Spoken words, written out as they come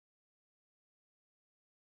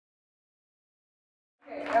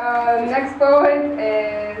Next poet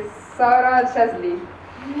is Shazly.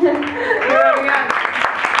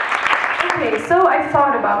 Okay, so I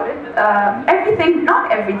thought about it. Everything,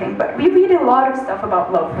 not everything, but we read a lot of stuff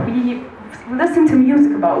about love. We listen to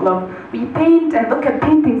music about love. We paint and look at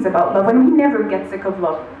paintings about love, and we never get sick of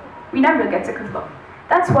love. We never get sick of love.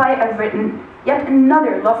 That's why I've written yet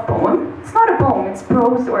another love poem. It's not a poem, it's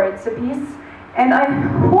prose or it's a piece. And I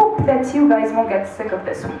hope that you guys won't get sick of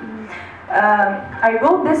this one. I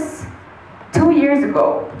wrote this 2 years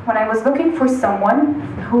ago when I was looking for someone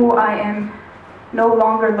who I am no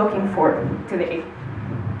longer looking for today.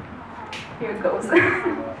 Here it goes.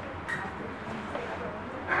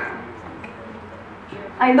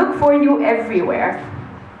 I look for you everywhere.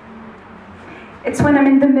 It's when I'm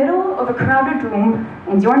in the middle of a crowded room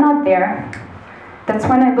and you're not there, that's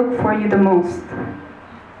when I look for you the most.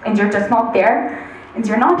 And you're just not there, and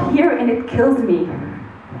you're not here, and it kills me.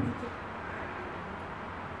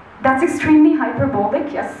 That's extremely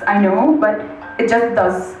hyperbolic, yes, I know, but it just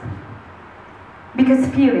does. Because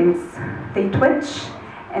feelings, they twitch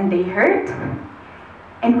and they hurt,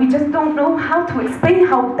 and we just don't know how to explain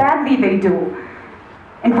how badly they do.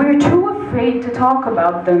 And we're too afraid to talk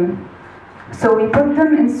about them. So we put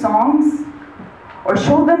them in songs or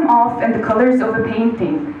show them off in the colors of a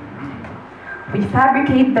painting. We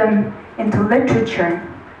fabricate them into literature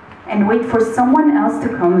and wait for someone else to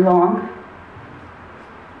come along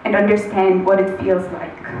and understand what it feels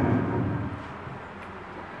like.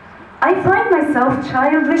 I find myself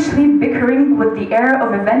childishly bickering with the air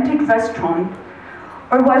of a vintage restaurant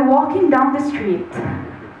or while walking down the street.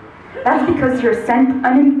 That's because your scent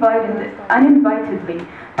uninvitedly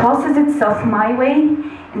tosses itself my way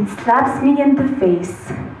and slaps me in the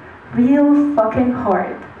face real fucking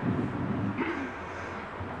hard.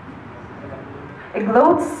 It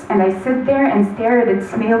gloats, and I sit there and stare at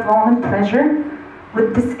its malevolent pleasure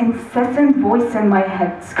with this incessant voice in my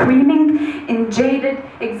head, screaming in jaded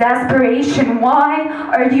exasperation, "Why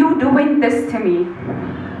are you doing this to me?"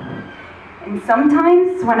 And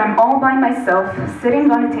sometimes, when I'm all by myself,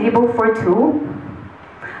 sitting on a table for two,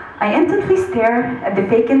 I intently stare at the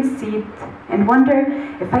vacant seat and wonder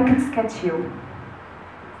if I could sketch you.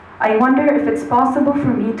 I wonder if it's possible for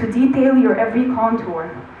me to detail your every contour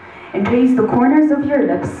and trace the corners of your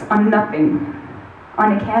lips on nothing,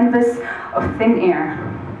 on a canvas of thin air.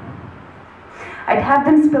 I'd have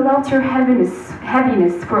them spill out your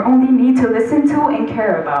heaviness for only me to listen to and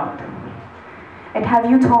care about. I'd have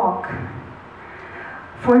you talk,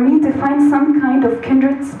 for me to find some kind of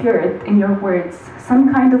kindred spirit in your words,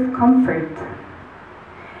 some kind of comfort.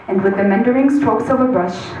 And with the meandering strokes of a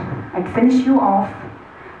brush, I'd finish you off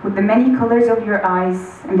with the many colors of your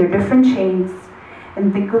eyes and their different shades,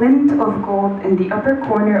 and the glint of gold in the upper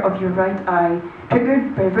corner of your right eye,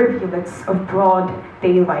 triggered by rivulets of broad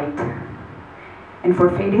daylight. And for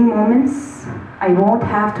fading moments, I won't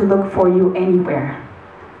have to look for you anywhere,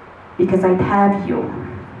 because I'd have you,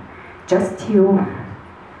 just you,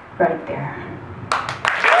 right there.